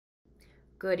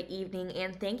Good evening,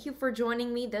 and thank you for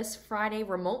joining me this Friday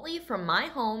remotely from my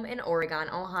home in Oregon,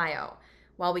 Ohio.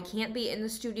 While we can't be in the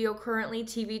studio currently,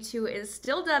 TV2 is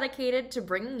still dedicated to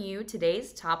bringing you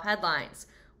today's top headlines.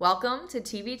 Welcome to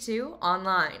TV2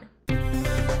 Online.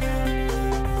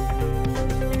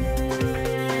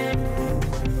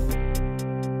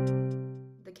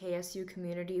 The KSU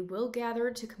community will gather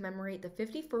to commemorate the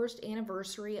 51st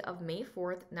anniversary of May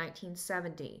 4th,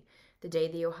 1970. The day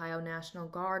the Ohio National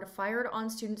Guard fired on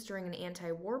students during an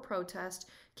anti-war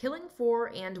protest, killing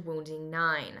 4 and wounding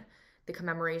 9. The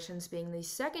commemorations being the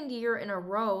second year in a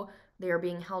row they are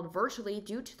being held virtually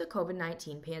due to the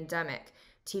COVID-19 pandemic.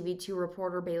 TV2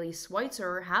 reporter Bailey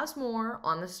Schweitzer has more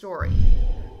on the story.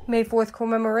 May 4th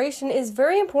commemoration is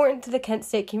very important to the Kent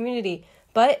State community.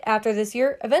 But after this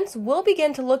year, events will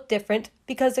begin to look different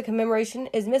because the commemoration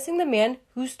is missing the man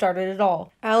who started it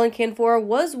all. Alan Canfora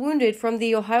was wounded from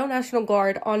the Ohio National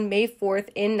Guard on May 4th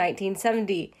in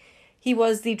 1970. He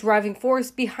was the driving force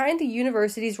behind the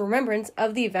university's remembrance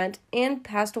of the event and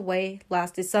passed away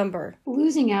last December.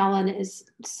 Losing Alan is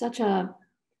such a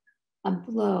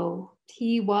blow.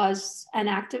 He was an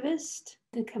activist.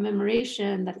 The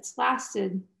commemoration that it's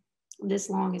lasted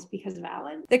this long is because of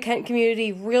Alan. The Kent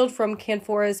community reeled from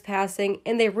Canfora's passing,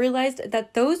 and they realized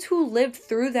that those who lived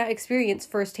through that experience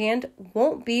firsthand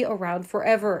won't be around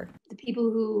forever. The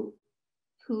people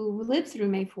who lived through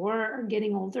May 4 are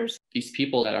getting older. These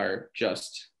people that are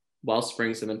just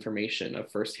wellsprings of information,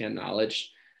 of firsthand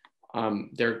knowledge,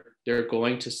 they're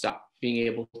going to stop being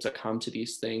able to come to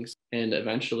these things, and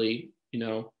eventually,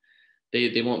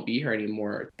 they won't be here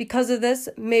anymore. Because of this,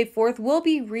 May 4th will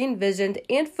be re-envisioned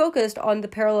and focused on the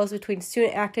parallels between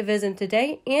student activism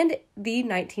today and the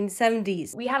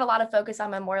 1970s. We had a lot of focus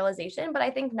on memorialization, but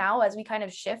I think now as we kind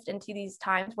of shift into these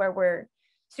times where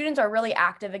students are really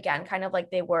active again, kind of like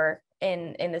they were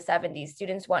in the 70s.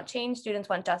 Students want change, students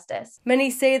want justice. Many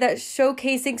say that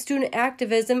showcasing student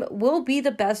activism will be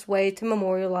the best way to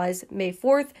memorialize May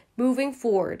 4th moving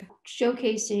forward.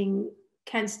 Showcasing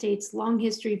Kent State's long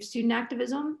history of student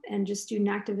activism and just student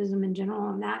activism in general,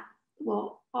 and that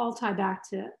will all tie back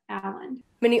to Alan.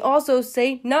 Many also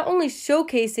say not only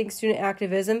showcasing student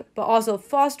activism, but also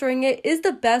fostering it is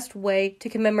the best way to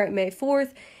commemorate May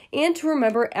 4th and to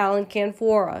remember Alan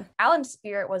Canfora. Alan's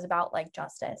spirit was about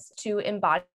justice. To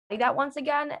embody that once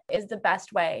again is the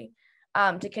best way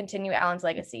to continue Alan's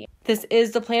legacy. This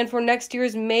is the plan for next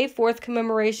year's May 4th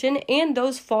commemoration and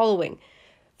those following.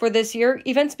 For this year,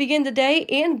 events begin today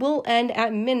and will end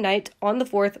at midnight on the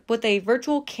 4th with a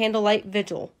virtual candlelight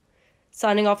vigil.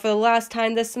 Signing off for the last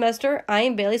time this semester, I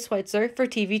am Bailey Schweitzer for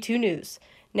TV2 News.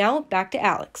 Now, back to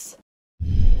Alex.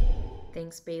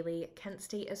 Thanks, Bailey. Kent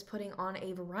State is putting on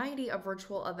a variety of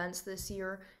virtual events this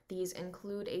year. These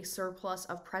include a surplus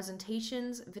of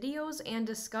presentations, videos, and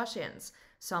discussions.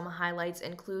 Some highlights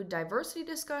include diversity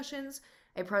discussions,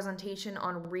 a presentation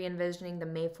on re-envisioning the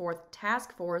May 4th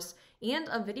task force, and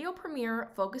a video premiere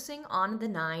focusing on the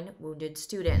 9 wounded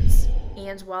students.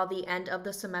 And while the end of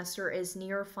the semester is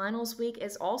near, finals week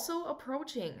is also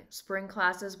approaching. Spring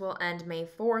classes will end May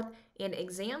 4th, and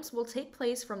exams will take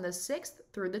place from the 6th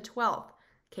through the 12th.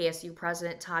 KSU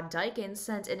President Todd Dykin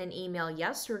sent in an email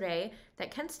yesterday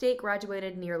that Kent State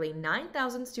graduated nearly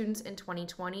 9,000 students in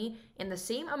 2020, and the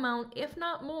same amount, if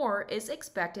not more, is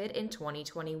expected in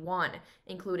 2021,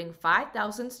 including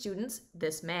 5,000 students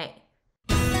this May.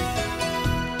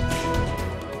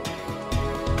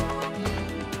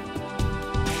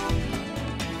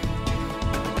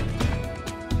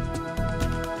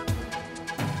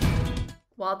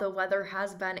 While the weather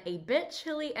has been a bit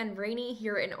chilly and rainy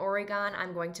here in Oregon,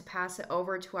 I'm going to pass it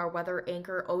over to our weather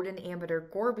anchor, Odin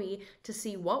Amador-Gorby, to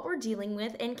see what we're dealing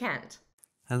with in Kent.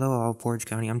 Hello, all Portage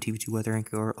County. I'm TV2 weather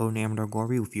anchor Odin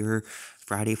Amador-Gorby with your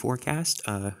Friday forecast.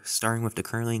 Starting with the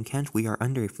currently in Kent, we are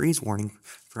under a freeze warning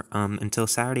for, until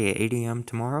Saturday at 8 a.m.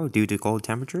 tomorrow due to cold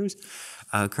temperatures.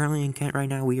 Currently in Kent right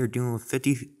now, we are dealing with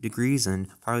 50 degrees and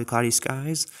partly cloudy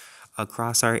skies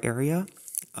across our area.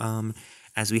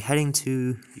 As we head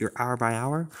into your hour by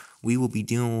hour, we will be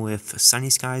dealing with sunny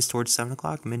skies towards 7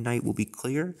 o'clock. Midnight will be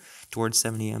clear. Towards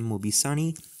 7 a.m. will be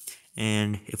sunny.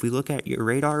 And if we look at your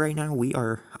radar right now, we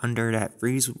are under that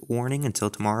freeze warning until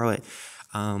tomorrow at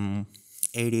 8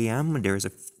 a.m. There's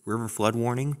a river flood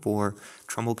warning for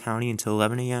Trumbull County until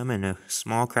 11 a.m. and a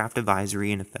small craft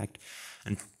advisory in effect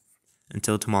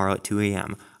until tomorrow at 2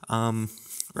 a.m.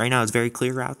 Right now, it's very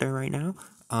clear out there right now.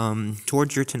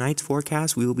 Towards your tonight's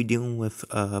forecast, we will be dealing with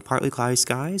partly cloudy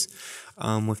skies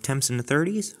with temps in the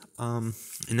 30s.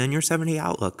 And then your 7-day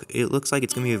outlook. It looks like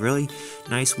it's going to be a really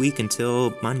nice week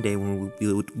until Monday when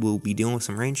we'll be dealing with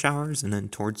some rain showers. And then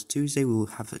towards Tuesday, we will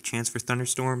have a chance for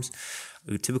thunderstorms,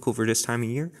 typical for this time of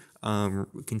year.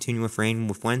 Continue with rain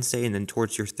with Wednesday, and then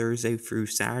towards your Thursday through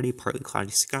Saturday, partly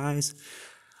cloudy skies.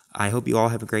 I hope you all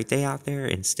have a great day out there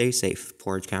and stay safe,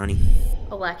 Portage County.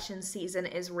 Election season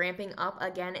is ramping up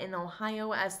again in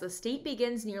Ohio as the state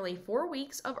begins nearly 4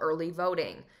 weeks of early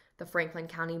voting. The Franklin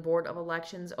County Board of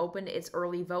Elections opened its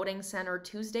early voting center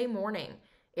Tuesday morning.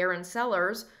 Aaron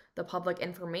Sellers, the public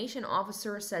information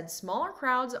officer, said smaller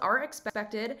crowds are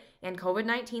expected and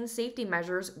COVID-19 safety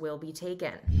measures will be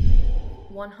taken.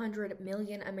 100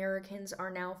 million Americans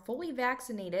are now fully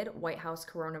vaccinated, White House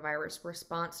Coronavirus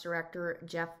Response Director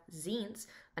Jeff Zients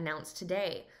announced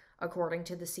today. According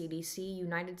to the CDC,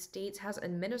 United States has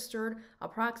administered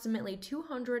approximately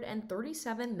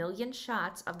 237 million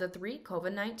shots of the 3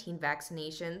 COVID-19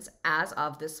 vaccinations as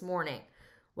of this morning.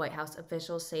 White House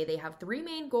officials say they have 3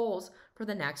 main goals for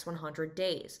the next 100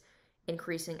 days: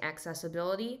 increasing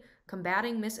accessibility,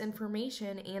 combating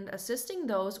misinformation, and assisting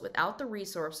those without the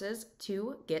resources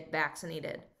to get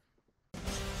vaccinated.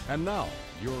 And now,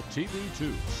 your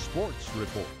TV2 Sports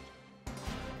Report.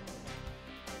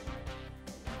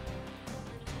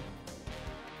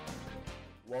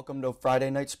 Welcome to Friday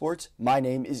Night Sports. My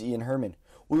name is Ian Herrmann.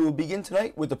 We will begin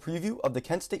tonight with a preview of the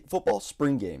Kent State football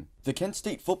spring game. The Kent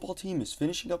State football team is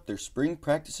finishing up their spring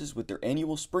practices with their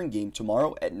annual spring game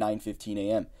tomorrow at 9:15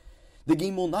 a.m. The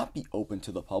game will not be open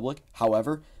to the public.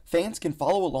 However, fans can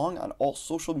follow along on all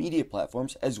social media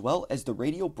platforms, as well as the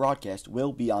radio broadcast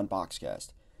will be on Boxcast.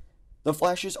 The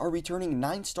Flashes are returning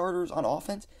 9 starters on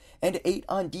offense and 8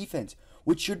 on defense,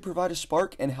 which should provide a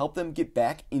spark and help them get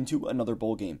back into another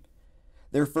bowl game.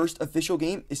 Their first official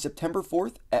game is September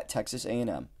 4th at Texas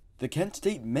A&M. The Kent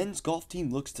State men's golf team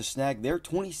looks to snag their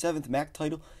 27th MAC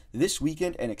title this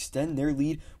weekend and extend their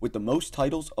lead with the most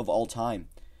titles of all time.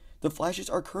 The Flashes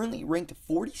are currently ranked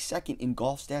 42nd in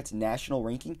GolfStats national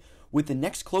ranking, with the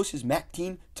next closest MAC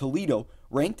team, Toledo,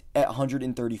 ranked at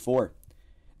 134.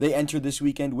 They enter this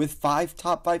weekend with 5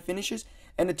 top 5 finishes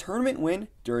and a tournament win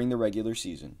during the regular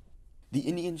season. The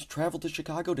Indians travel to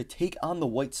Chicago to take on the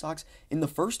White Sox in the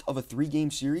first of a 3-game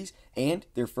series and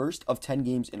their first of 10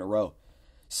 games in a row.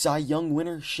 Cy Young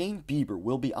winner Shane Bieber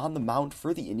will be on the mound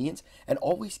for the Indians and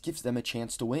always gives them a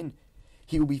chance to win.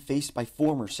 He will be faced by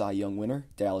former Cy Young winner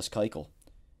Dallas Keuchel.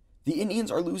 The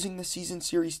Indians are losing the season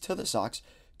series to the Sox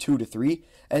 2-3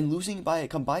 and losing by a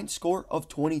combined score of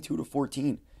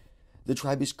 22-14. The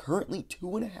Tribe is currently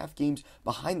 2.5 games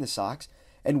behind the Sox,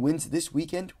 and wins this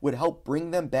weekend would help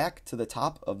bring them back to the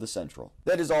top of the Central.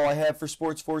 That is all I have for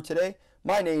sports for today.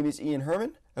 My name is Ian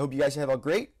Herrmann. I hope you guys have a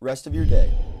great rest of your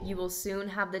day. You will soon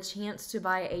have the chance to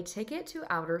buy a ticket to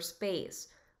outer space.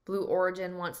 Blue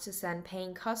Origin wants to send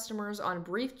paying customers on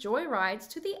brief joyrides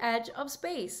to the edge of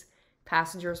space.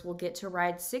 Passengers will get to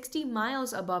ride 60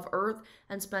 miles above Earth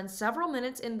and spend several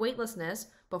minutes in weightlessness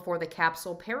before the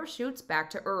capsule parachutes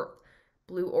back to Earth.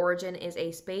 Blue Origin is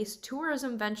a space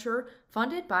tourism venture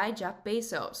funded by Jeff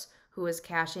Bezos, who is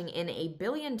cashing in $1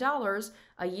 billion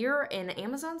a year in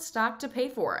Amazon stock to pay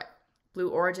for it. Blue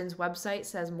Origin's website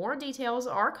says more details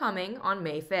are coming on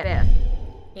May 5th.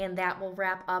 And that will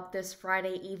wrap up this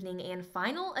Friday evening and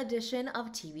final edition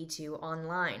of TV2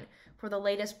 Online. For the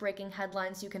latest breaking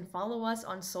headlines, you can follow us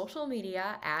on social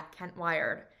media at Kent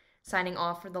Wired. Signing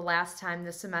off for the last time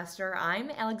this semester, I'm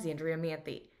Alexandria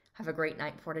Manthey. Have a great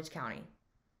night, Portage County.